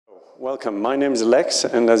Welcome. My name is Lex,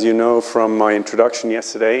 and as you know from my introduction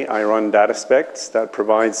yesterday, I run DataSpecs that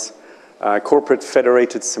provides corporate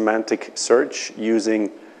federated semantic search using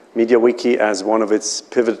MediaWiki as one of its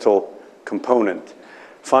pivotal components.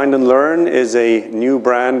 Find and Learn is a new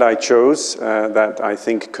brand I chose that I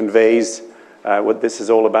think conveys what this is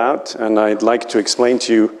all about, and I'd like to explain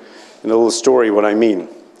to you in a little story what I mean.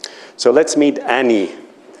 So let's meet Annie.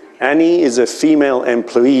 Annie is a female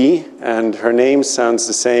employee, and her name sounds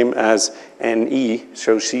the same as NE,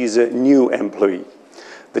 so she's a new employee.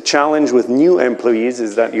 The challenge with new employees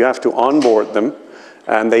is that you have to onboard them,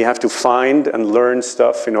 and they have to find and learn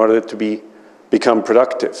stuff in order to become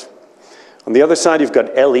productive. On the other side, you've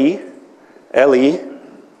got Ellie. Ellie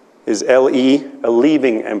is LE, a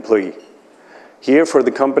leaving employee. Here for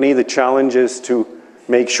the company, the challenge is to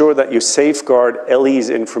make sure that you safeguard Ellie's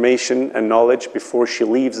information and knowledge before she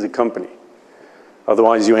leaves the company.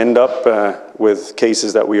 Otherwise, you end up with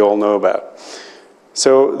cases that we all know about.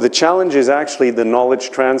 So the challenge is actually the knowledge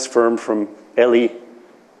transfer from Ellie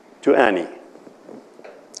to Annie.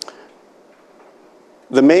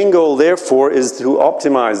 The main goal, therefore, is to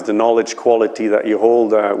optimize the knowledge quality that you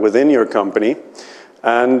hold within your company.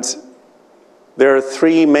 And there are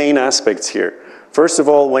three main aspects here. First of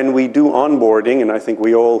all, when we do onboarding, and I think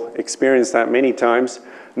we all experience that many times,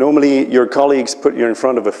 normally your colleagues put you in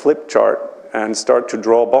front of a flip chart and start to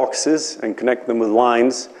draw boxes and connect them with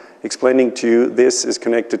lines, explaining to you this is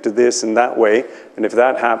connected to this in that way, and if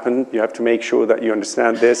that happened, you have to make sure that you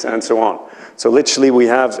understand this, and so on. So literally, we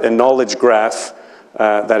have a knowledge graph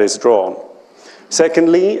that is drawn.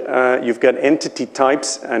 Secondly, you've got entity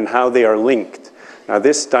types and how they are linked. Now,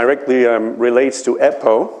 this directly relates to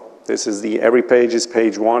EPO. This is the every page is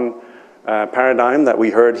page one paradigm that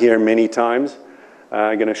we heard here many times.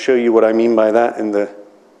 I'm going to show you what I mean by that in the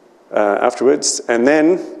afterwards. And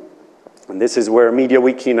then, and this is where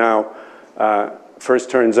MediaWiki now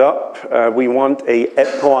first turns up, we want a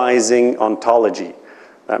EPOizing ontology.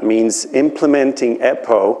 That means implementing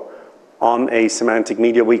EPO on a semantic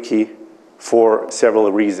MediaWiki for several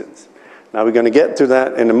reasons. Now we're going to get to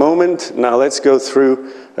that in a moment. Now let's go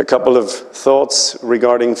through a couple of thoughts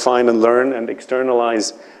regarding find and learn and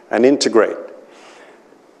externalize and integrate.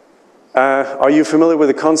 Are you familiar with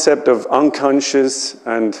the concept of unconscious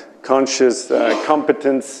and conscious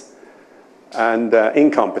competence and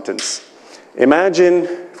incompetence? Imagine,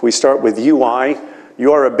 if we start with UI,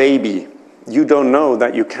 you are a baby. You don't know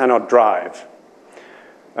that you cannot drive.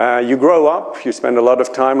 You grow up, you spend a lot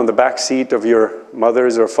of time on the back seat of your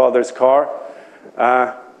mother's or father's car,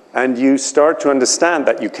 and you start to understand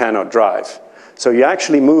that you cannot drive. So you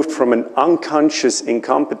actually moved from an unconscious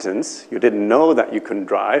incompetence, you didn't know that you couldn't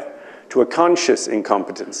drive, to a conscious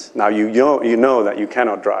incompetence. Now you know that you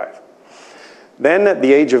cannot drive. Then at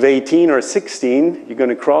the age of 18 or 16, you're going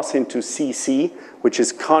to cross into CC, which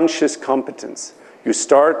is conscious competence. You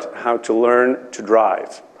start how to learn to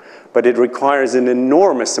drive. But it requires an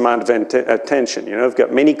enormous amount of attention. You know, you've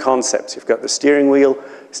got many concepts. You've got the steering wheel,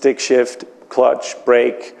 stick shift, clutch,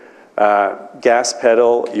 brake, gas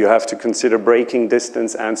pedal. You have to consider braking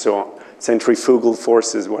distance and so on. Centrifugal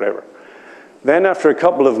forces, whatever. Then after a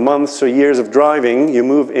couple of months or years of driving, you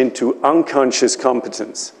move into unconscious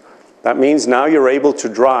competence. That means now you're able to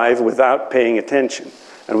drive without paying attention.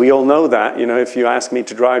 And we all know that, you know, if you ask me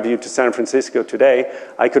to drive you to San Francisco today,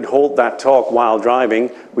 I could hold that talk while driving.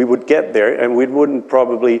 We would get there, and we wouldn't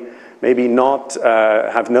probably maybe not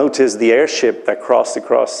have noticed the airship that crossed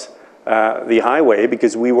across the highway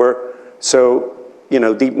because we were so, you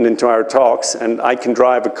know, deepened into our talks, and I can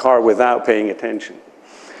drive a car without paying attention.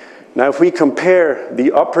 Now, if we compare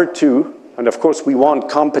the upper two, and of course we want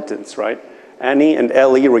competence, right? Annie and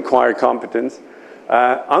Ellie require competence.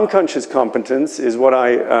 Unconscious competence is what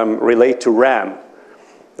I relate to RAM.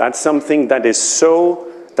 That's something that is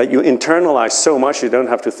that you internalize so much you don't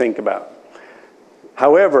have to think about.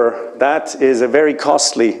 However, that is a very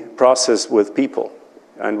costly process with people.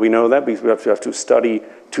 And we know that because we have to study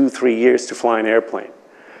 2-3 years to fly an airplane.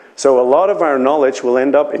 So a lot of our knowledge will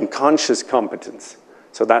end up in conscious competence.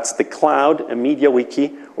 So that's the cloud, a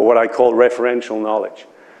MediaWiki, or what I call referential knowledge.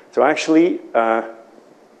 So actually,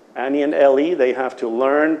 Annie and Ellie, they have to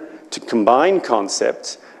learn to combine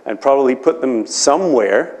concepts and probably put them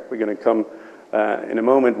somewhere. We're going to come in a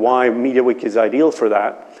moment why MediaWiki is ideal for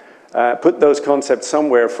that. Put those concepts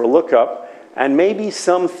somewhere for lookup, and maybe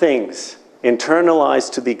some things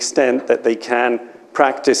internalize to the extent that they can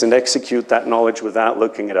practice and execute that knowledge without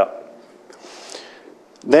looking it up.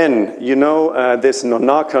 Then, you know, this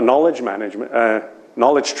Nonaka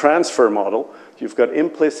knowledge transfer model. You've got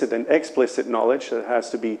implicit and explicit knowledge that has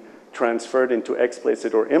to be transferred into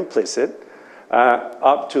explicit or implicit.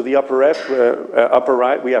 Up to the upper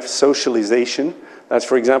right, we have socialization. That's,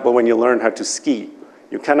 for example, when you learn how to ski.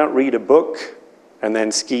 You cannot read a book and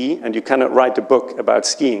then ski, and you cannot write a book about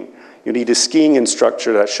skiing. You need a skiing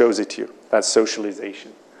instructor that shows it to you. That's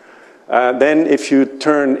socialization. Then if you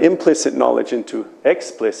turn implicit knowledge into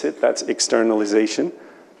explicit, that's externalization,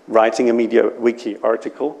 writing a MediaWiki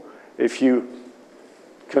article. If you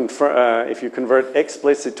convert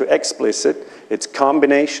explicit to explicit, it's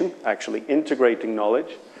combination, actually integrating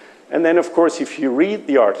knowledge. And then, of course, if you read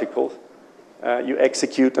the article, you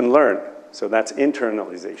execute and learn. So that's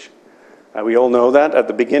internalization. We all know that at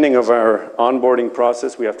the beginning of our onboarding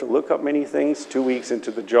process, we have to look up many things. 2 weeks into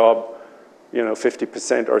the job,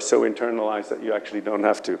 50% are so internalized that you actually don't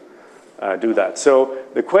have to do that. So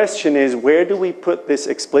the question is, where do we put this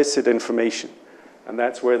explicit information? And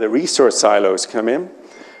that's where the resource silos come in.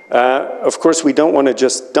 Of course, we don't want to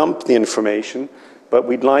just dump the information, but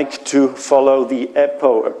we'd like to follow the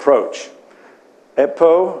EPO approach.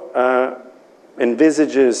 EPO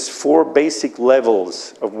envisages 4 basic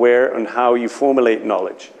levels of where and how you formulate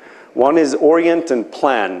knowledge. One is orient and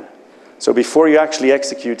plan. So before you actually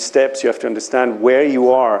execute steps, you have to understand where you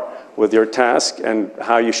are with your task and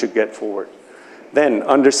how you should get forward. Then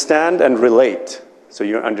understand and relate. So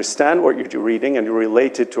you understand what you're reading and you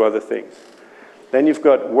relate it to other things. Then you've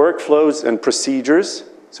got workflows and procedures.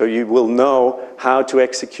 So you will know how to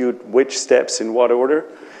execute which steps in what order.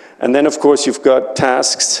 And then, of course, you've got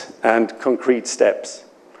tasks and concrete steps.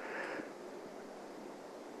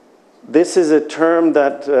 This is a term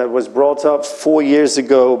that was brought up 4 years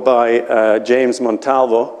ago by James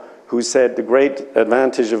Montalvo, who said the great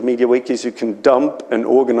advantage of MediaWiki is you can dump and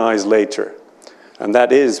organize later. And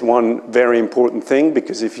that is one very important thing,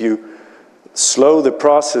 because if you slow the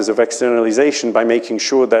process of externalization by making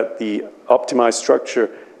sure that the optimized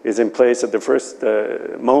structure is in place at the first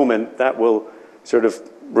moment, that will sort of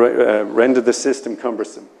render the system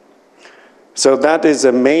cumbersome. So that is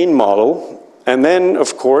a main model. And then,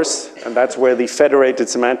 of course, and that's where the federated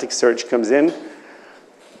semantic search comes in,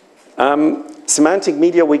 Semantic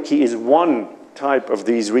MediaWiki is one type of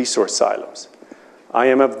these resource silos. I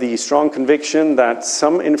am of the strong conviction that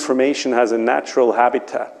some information has a natural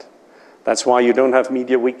habitat. That's why you don't have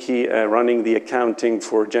MediaWiki running the accounting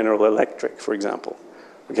for General Electric, for example.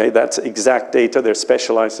 Okay, that's exact data. They're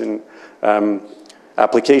specialized in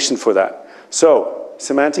application for that. So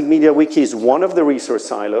Semantic MediaWiki is one of the resource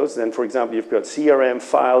silos. Then, for example, you've got CRM,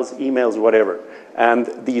 files, emails, whatever. And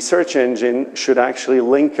the search engine should actually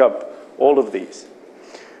link up all of these.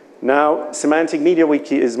 Now, Semantic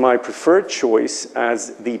MediaWiki is my preferred choice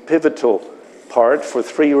as the pivotal part for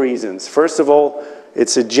 3 reasons. First of all,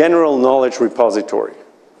 it's a general knowledge repository.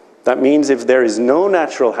 That means if there is no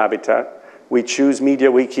natural habitat, we choose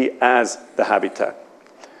MediaWiki as the habitat.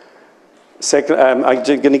 Second, I'm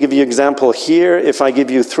going to give you an example here. If I give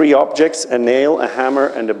you 3 objects, a nail, a hammer,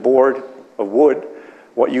 and a board of wood,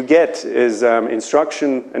 what you get is an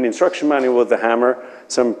instruction manual with the hammer,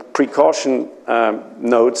 some precaution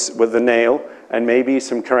notes with the nail, and maybe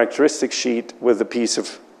some characteristic sheet with the piece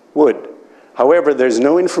of wood. However, there's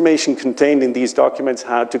no information contained in these documents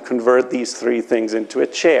how to convert these 3 things into a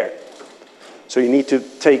chair. So you need to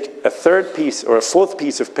take a 3rd piece or a 4th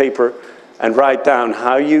piece of paper and write down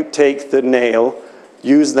how you take the nail,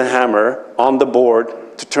 use the hammer on the board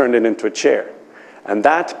to turn it into a chair. And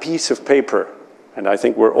that piece of paper, and I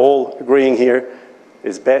think we're all agreeing here,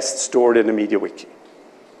 is best stored in a MediaWiki.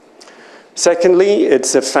 Secondly,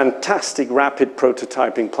 it's a fantastic rapid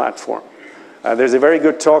prototyping platform. There's a very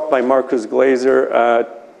good talk by Markus Glaser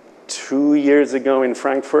 2 years ago in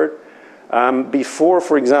Frankfurt. Before,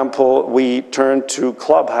 for example, we turned to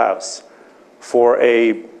Clubhouse for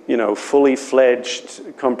a fully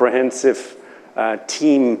fledged, comprehensive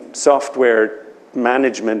team software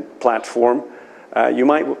management platform. You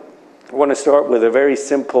might want to start with a very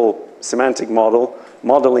simple semantic model,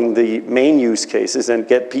 modeling the main use cases and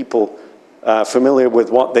get people familiar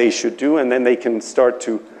with what they should do, and then they can start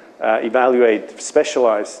to evaluate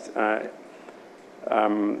specialized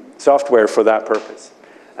software for that purpose.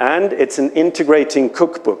 And it's an integrating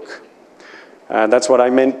cookbook. That's what I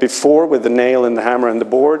meant before with the nail and the hammer and the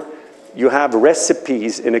board. You have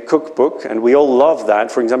recipes in a cookbook, and we all love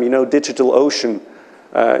that. For example, DigitalOcean,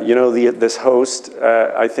 this host,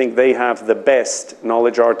 I think they have the best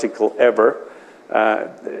knowledge article ever.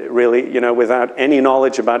 Really, without any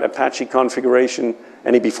knowledge about Apache configuration,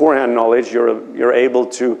 any beforehand knowledge, you're able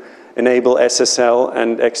to enable SSL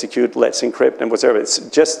and execute Let's Encrypt and whatever.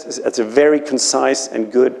 It's a very concise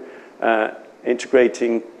and good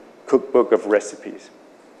integrating cookbook of recipes.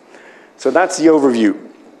 So that's the overview.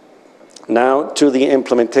 Now to the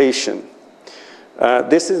implementation.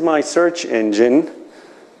 This is my search engine,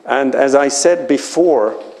 and as I said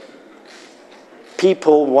before,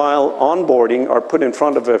 people while onboarding are put in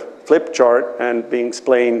front of a flip chart and being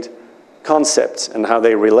explained concepts and how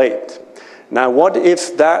they relate. Now, what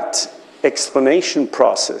if that explanation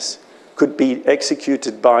process could be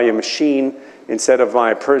executed by a machine instead of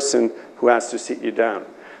by a person who has to sit you down?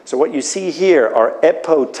 So what you see here are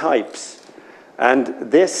EPO types, and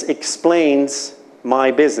this explains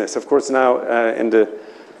my business. Of course, now in the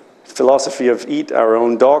philosophy of eat our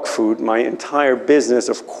own dog food, my entire business,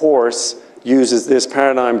 of course, uses this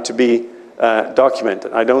paradigm to be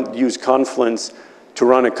documented. I don't use Confluence to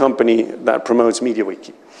run a company that promotes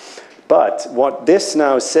MediaWiki. But what this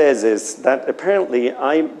now says is that apparently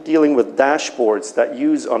I'm dealing with dashboards that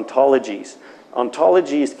use ontologies.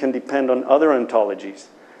 Ontologies can depend on other ontologies.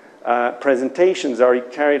 Presentations are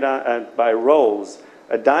carried out by roles.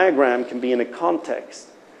 A diagram can be in a context.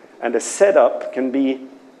 And a setup can be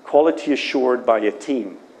quality assured by a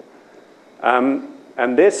team.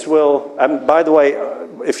 And this will, by the way,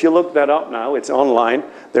 if you look that up now, it's online.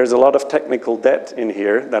 There's a lot of technical debt in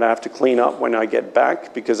here that I have to clean up when I get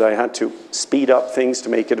back because I had to speed up things to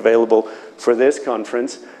make it available for this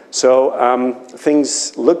conference. So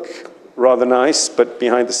things look rather nice, but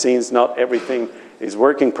behind the scenes, not everything is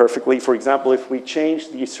working perfectly. For example, if we change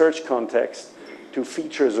the search context to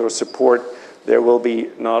features or support, there will be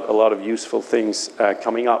not a lot of useful things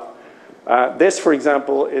coming up. This, for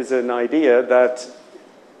example, is an idea that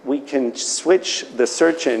we can switch the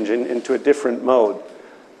search engine into a different mode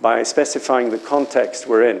by specifying the context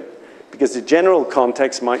we're in, because the general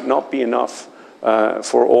context might not be enough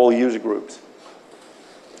for all user groups.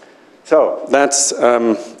 So that's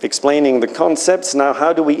explaining the concepts. Now,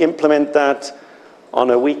 how do we implement that on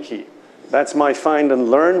a wiki? That's my Find and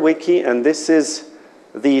Learn wiki, and this is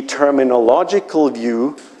the terminological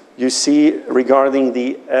view you see regarding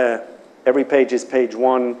the every page is page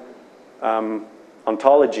one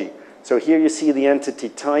ontology. So here you see the entity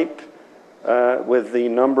type with the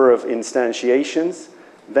number of instantiations,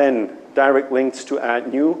 then direct links to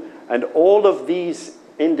add new, and all of these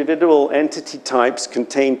individual entity types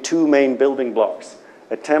contain two main building blocks,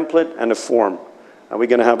 a template and a form. And we're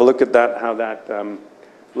going to have a look at that, how that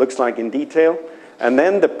looks like in detail. And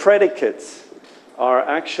then the predicates are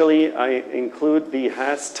actually, I include the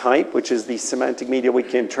has type, which is the Semantic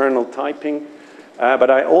MediaWiki internal typing, but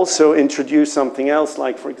I also introduce something else,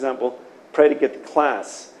 like, for example, predicate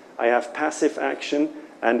class. I have passive action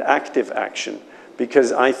and active action,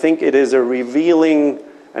 because I think it is a revealing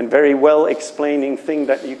and very well explaining thing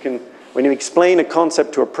that you can, when you explain a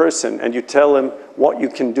concept to a person and you tell them what you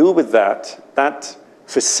can do with that, that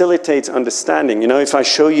facilitates understanding. You know, if I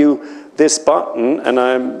show you this button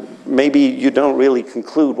and maybe you don't really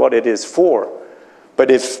conclude what it is for,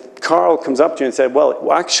 but if Carl comes up to you and said,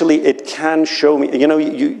 well, actually it can show me, you know,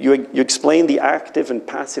 you explain the active and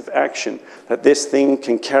passive action that this thing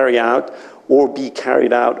can carry out or be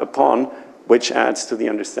carried out upon, which adds to the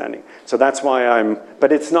understanding. So that's why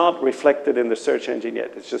but it's not reflected in the search engine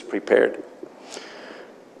yet, it's just prepared.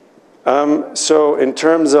 So in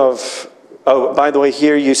terms of, oh, by the way,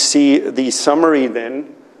 here you see the summary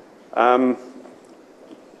then of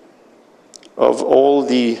all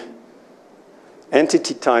the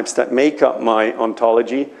entity types that make up my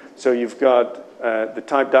ontology. So you've got the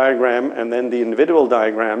type diagram and then the individual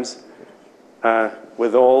diagrams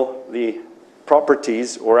with all the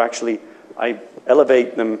properties, or actually I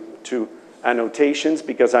elevate them to annotations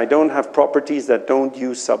because I don't have properties that don't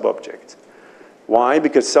use sub-objects. Why?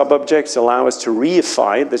 Because sub-objects allow us to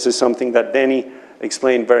reify. This is something that Denny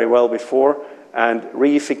explained very well before, and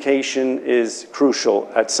reification is crucial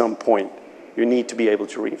at some point. You need to be able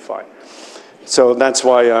to reify. So that's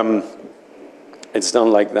why it's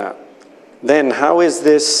done like that. Then how is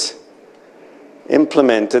this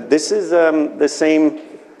implemented? This is the same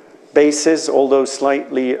basis, although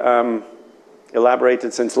slightly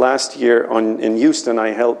elaborated since last year in Houston. I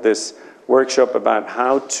held this workshop about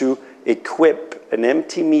how to equip an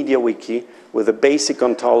empty MediaWiki with a basic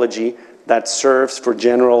ontology that serves for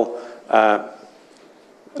general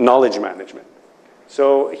knowledge management.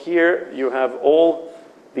 So here you have all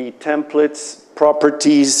the templates,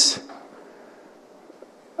 properties,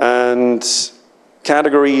 and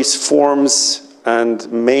categories, forms, and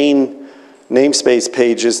main namespace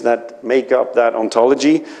pages that make up that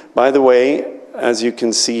ontology. By the way, as you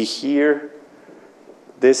can see here,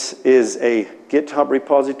 this is a GitHub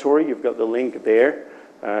repository. You've got the link there.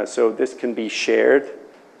 So this can be shared.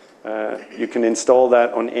 You can install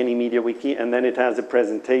that on any MediaWiki, and then it has a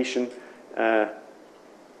presentation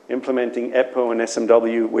implementing EPO and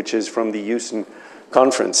SMW, which is from the Houston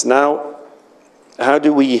conference. Now, how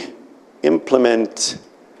do we implement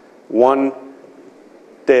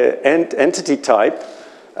the entity type?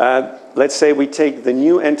 Let's say we take the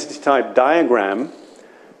new entity type diagram.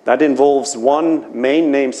 That involves one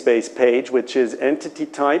main namespace page, which is entity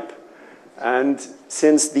type. And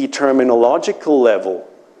since the terminological level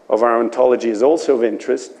of our ontology is also of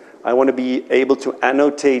interest, I want to be able to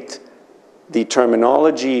annotate the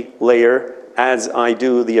terminology layer as I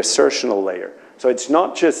do the assertional layer. So it's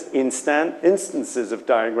not just instances of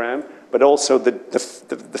diagram, but also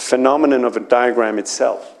the phenomenon of a diagram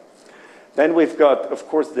itself. Then we've got, of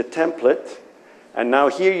course, the template. And now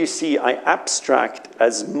here you see I abstract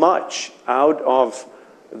as much out of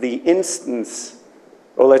the instance,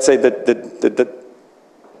 or let's say the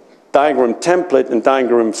diagram template and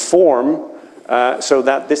diagram form, so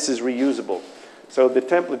that this is reusable. So the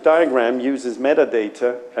template diagram uses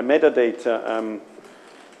metadata, a metadata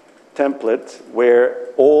template where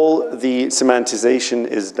all the semantization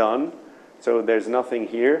is done. So there's nothing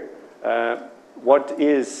here. What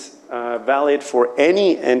is valid for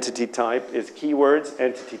any entity type is keywords,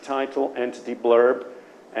 entity title, entity blurb,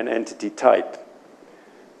 and entity type.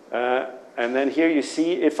 And then here you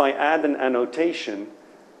see if I add an annotation,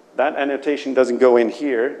 that annotation doesn't go in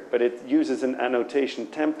here, but it uses an annotation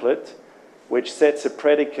template which sets a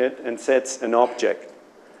predicate and sets an object.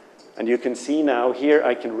 And you can see now here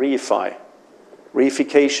I can reify.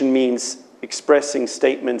 Reification means expressing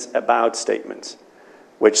statements about statements,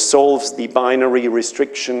 which solves the binary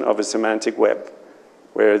restriction of a semantic web,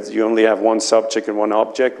 where you only have one subject and one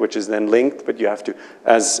object, which is then linked, but you have to,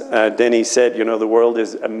 as Denny said, you know, the world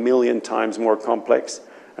is 1,000,000 times more complex,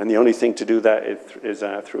 and the only thing to do that is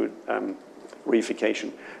through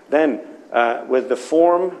reification. Then, with the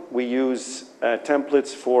form, we use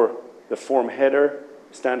templates for the form header,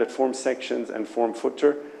 standard form sections, and form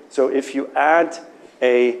footer. So if you add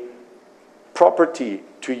a property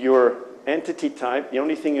to your entity type, the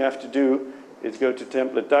only thing you have to do is go to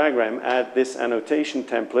template diagram, add this annotation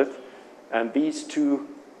template, and these two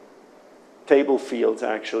table fields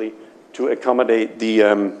actually to accommodate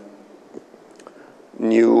the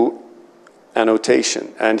new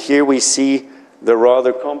annotation. And here we see the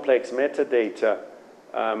rather complex metadata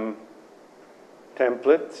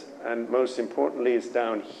template, and most importantly is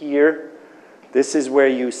down here. This is where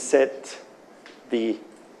you set the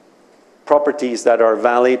properties that are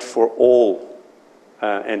valid for all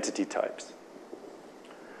entity types.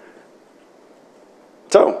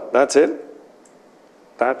 So that's it.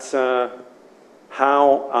 That's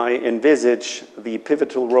how I envisage the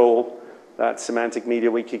pivotal role that Semantic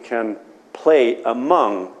MediaWiki can play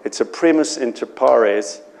among, it's a primus inter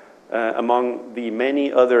pares, among the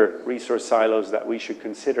many other resource silos that we should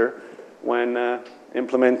consider when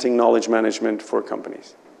implementing knowledge management for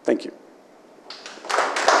companies. Thank you.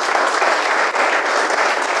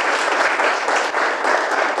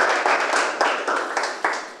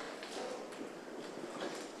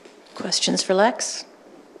 Questions for Lex?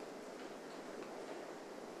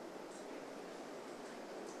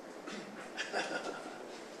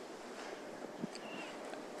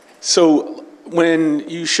 So when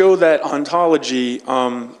you show that ontology,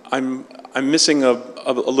 I'm missing a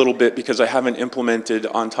little bit because I haven't implemented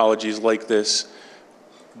ontologies like this.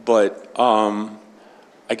 But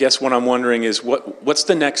I guess what I'm wondering is what's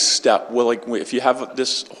the next step? Well, like if you have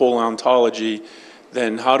this whole ontology,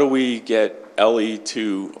 then how do we get Ellie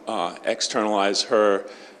to externalize her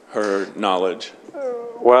knowledge?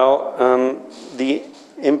 Well, the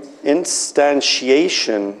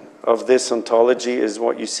instantiation of this ontology is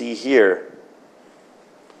what you see here.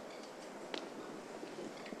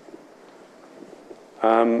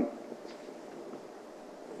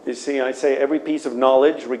 You see, I say every piece of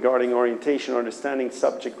knowledge regarding orientation, understanding,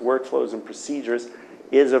 subject, workflows, and procedures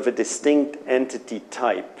is of a distinct entity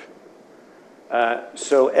type.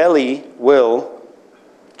 So Ellie will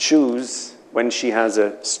choose when she has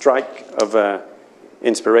a strike of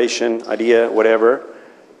inspiration, idea, whatever.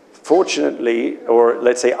 Fortunately, or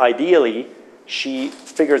let's say ideally, she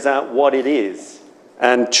figures out what it is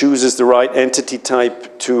and chooses the right entity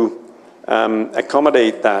type to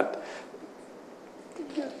accommodate that.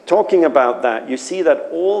 Talking about that, you see that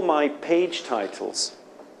all my page titles,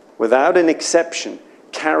 without an exception,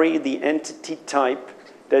 carry the entity type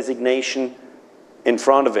designation in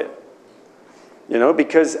front of it. You know,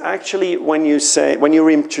 because actually when you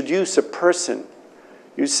introduce a person,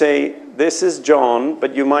 you say, this is John,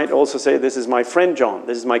 but you might also say, this is my friend John,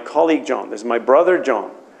 this is my colleague John, this is my brother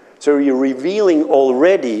John. So you're revealing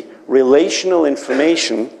already relational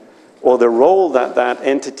information or the role that that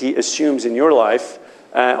entity assumes in your life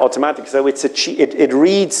automatic. So it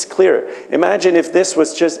reads clear. Imagine if this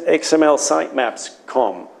was just XML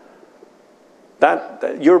sitemaps.com.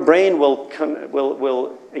 Your brain will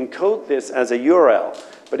encode this as a URL.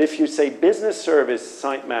 But if you say business service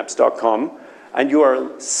sitemaps.com and you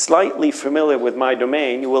are slightly familiar with my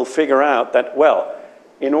domain, you will figure out that, well,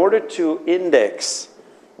 in order to index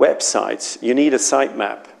websites, you need a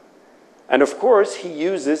sitemap. And of course, he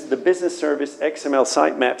uses the business service XML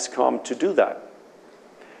sitemaps.com to do that.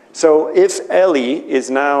 So if Ellie is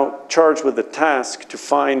now charged with the task to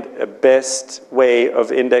find a best way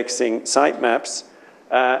of indexing sitemaps,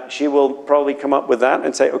 she will probably come up with that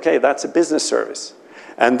and say, okay, that's a business service.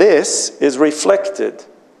 And this is reflected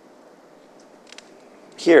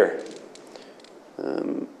here.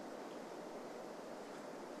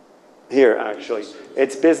 Here, actually.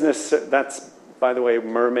 It's business, that's, by the way,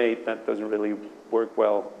 mermaid. That doesn't really work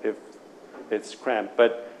well if it's cramped.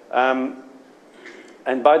 But,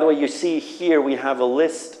 and by the way, you see here we have a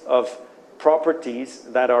list of properties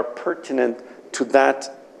that are pertinent to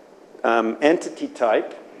that entity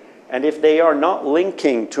type. And if they are not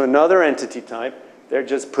linking to another entity type, they're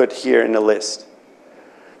just put here in the list.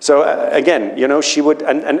 So again, you know, she would,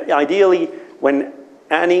 and ideally, when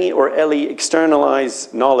Annie or Ellie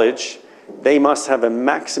externalize knowledge, they must have a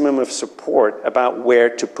maximum of support about where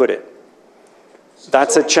to put it.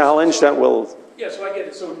 That's a challenge that will... Yeah, so I get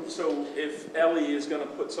it. So if Ellie is going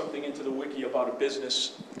to put something into the wiki about a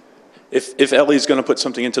business, if Ellie's going to put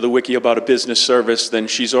something into the wiki about a business service, then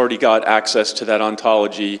she's already got access to that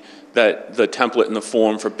ontology, that the template and the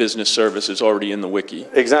form for business service is already in the wiki.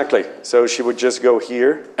 Exactly. So she would just go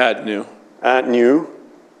here. Add new. Add new.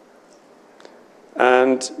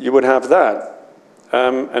 And you would have that.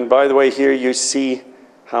 And by the way, here you see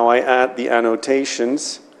how I add the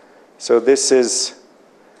annotations. So this is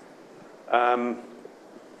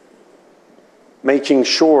making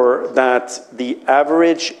sure that the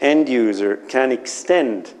average end user can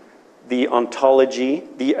extend the ontology,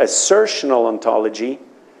 the assertional ontology,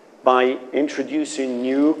 by introducing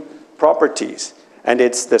new properties. And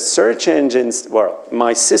it's the search engine's, well,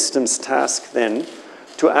 my system's task then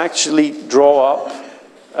to actually draw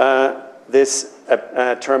up this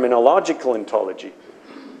terminological ontology.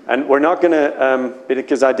 And we're not going to,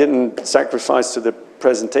 because I didn't sacrifice to the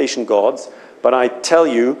presentation gods, but I tell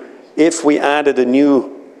you, if we added a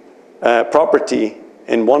new property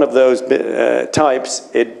in one of those types,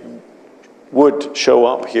 it would show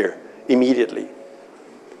up here immediately.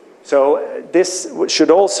 So this should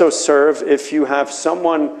also serve if you have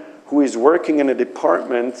someone who is working in a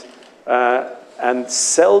department and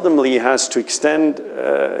seldomly has to extend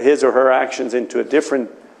his or her actions into a different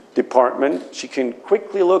department. She can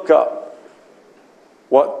quickly look up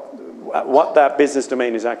what that business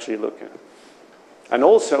domain is actually looking at. And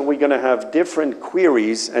also, we're going to have different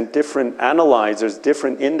queries and different analyzers,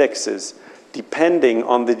 different indexes, depending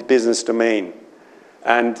on the business domain.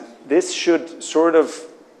 And this should sort of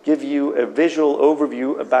give you a visual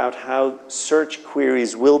overview about how search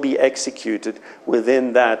queries will be executed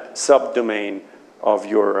within that subdomain of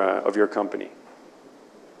your company.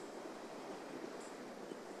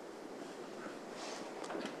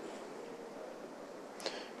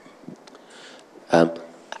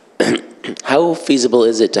 How feasible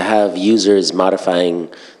is it to have users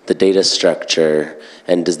modifying the data structure,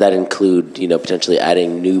 and does that include, you know, potentially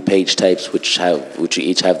adding new page types which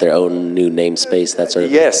each have their own new namespace, that sort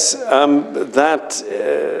of thing? Yes, that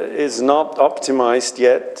is not optimized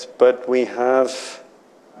yet, but we have.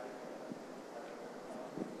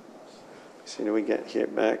 See, do we get here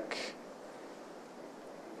back?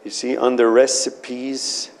 You see, under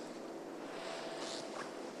recipes.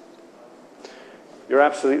 You're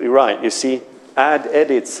absolutely right. You see, add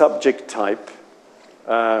edit subject type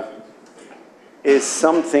is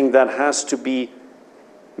something that has to be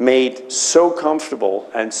made so comfortable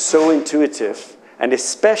and so intuitive, and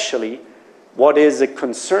especially what is a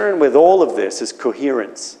concern with all of this is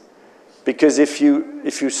coherence. Because if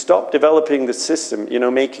you stop developing the system, you know,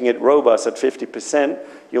 making it robust at 50%,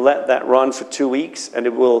 you let that run for 2 weeks and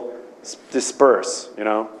it will disperse, you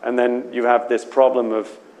know, and then you have this problem of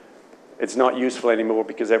it's not useful anymore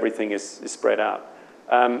because everything is spread out.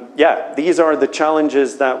 Yeah, these are the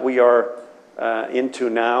challenges that we are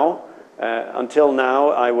into now. Until now,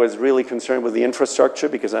 I was really concerned with the infrastructure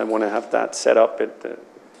because I want to have that set up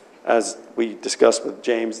as we discussed with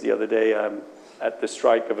James the other day at the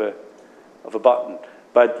strike of a button.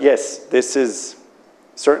 But yes, this is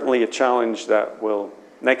certainly a challenge that will,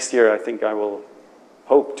 next year I think I will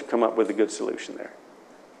hope to come up with a good solution there.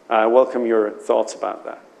 I welcome your thoughts about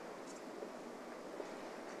that.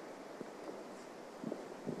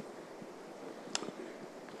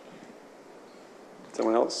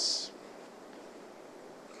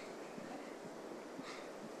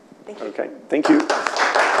 Okay, thank you.